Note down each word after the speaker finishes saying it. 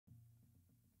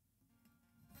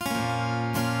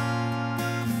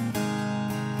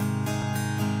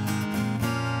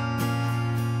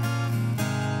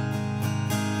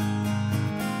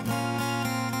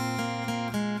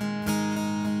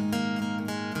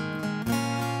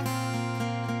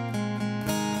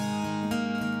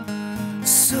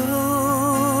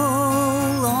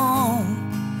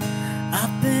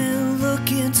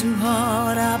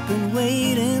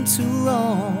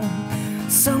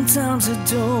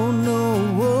don't know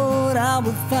what I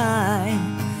will find.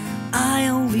 I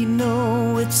only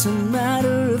know it's a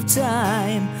matter of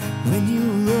time. When you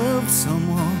love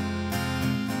someone,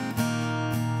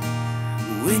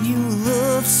 when you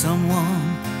love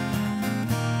someone,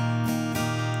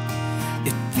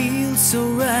 it feels so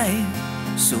right,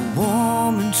 so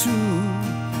warm and true.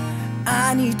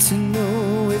 I need to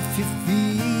know if you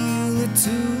feel it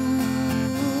too.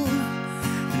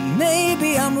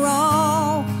 Maybe I'm wrong.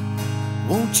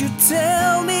 Won't you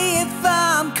tell me if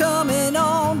I'm coming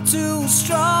on too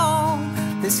strong?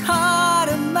 This heart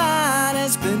of mine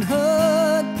has been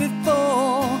hurt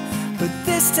before, but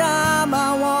this time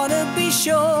I wanna be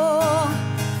sure.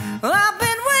 I've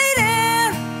been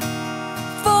waiting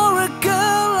for a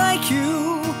girl like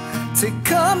you to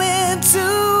come into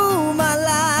my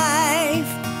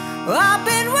life. I've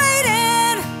been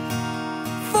waiting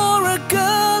for a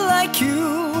girl like you.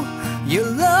 Your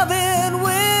loving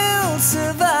will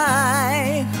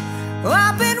survive.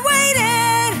 I've been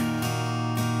waiting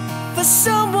for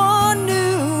someone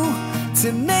new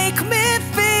to make me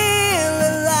feel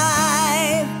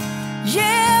alive.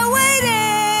 Yeah,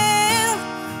 waiting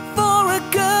for a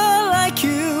girl like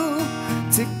you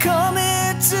to come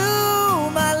into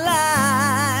my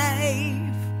life.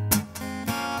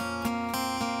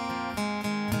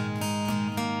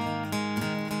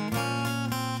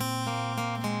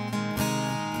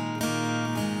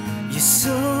 You're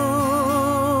so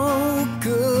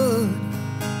good.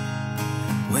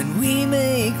 When we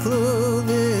make love,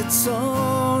 it's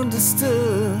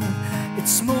understood.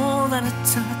 It's more than a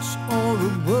touch or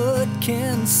a word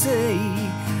can say.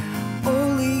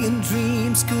 Only in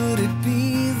dreams could it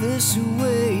be this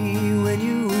way. When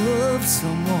you love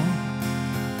someone,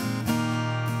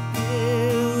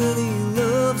 yeah, really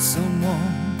love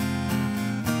someone.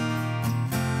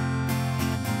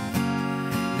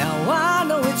 Now I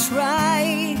know it's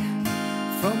right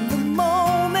from the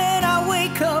moment I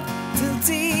wake up till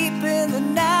deep in the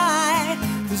night.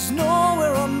 There's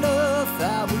nowhere on earth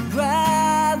I would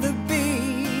rather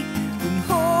be than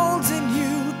holding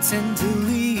you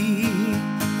tenderly.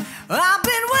 I've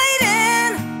been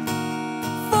waiting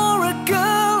for a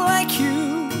girl like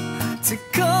you to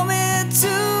come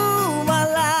into my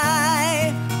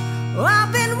life.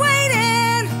 I've been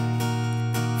waiting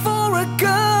for a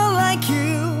girl like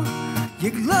you.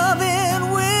 Your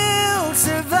loving will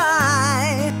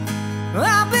survive.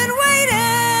 I've been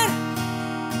waiting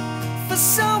for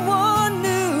someone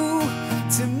new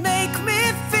to make me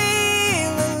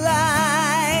feel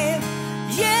alive.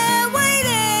 Yeah,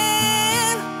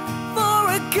 waiting for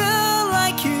a girl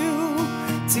like you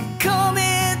to come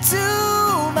into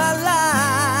my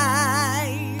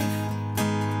life.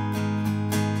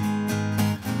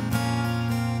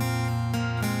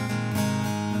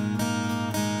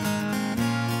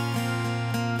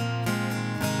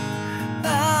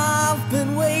 I've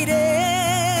been waiting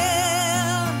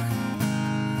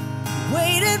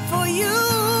for you.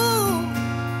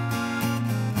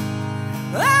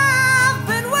 I've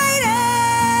been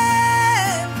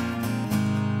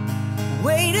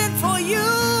waiting for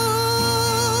you.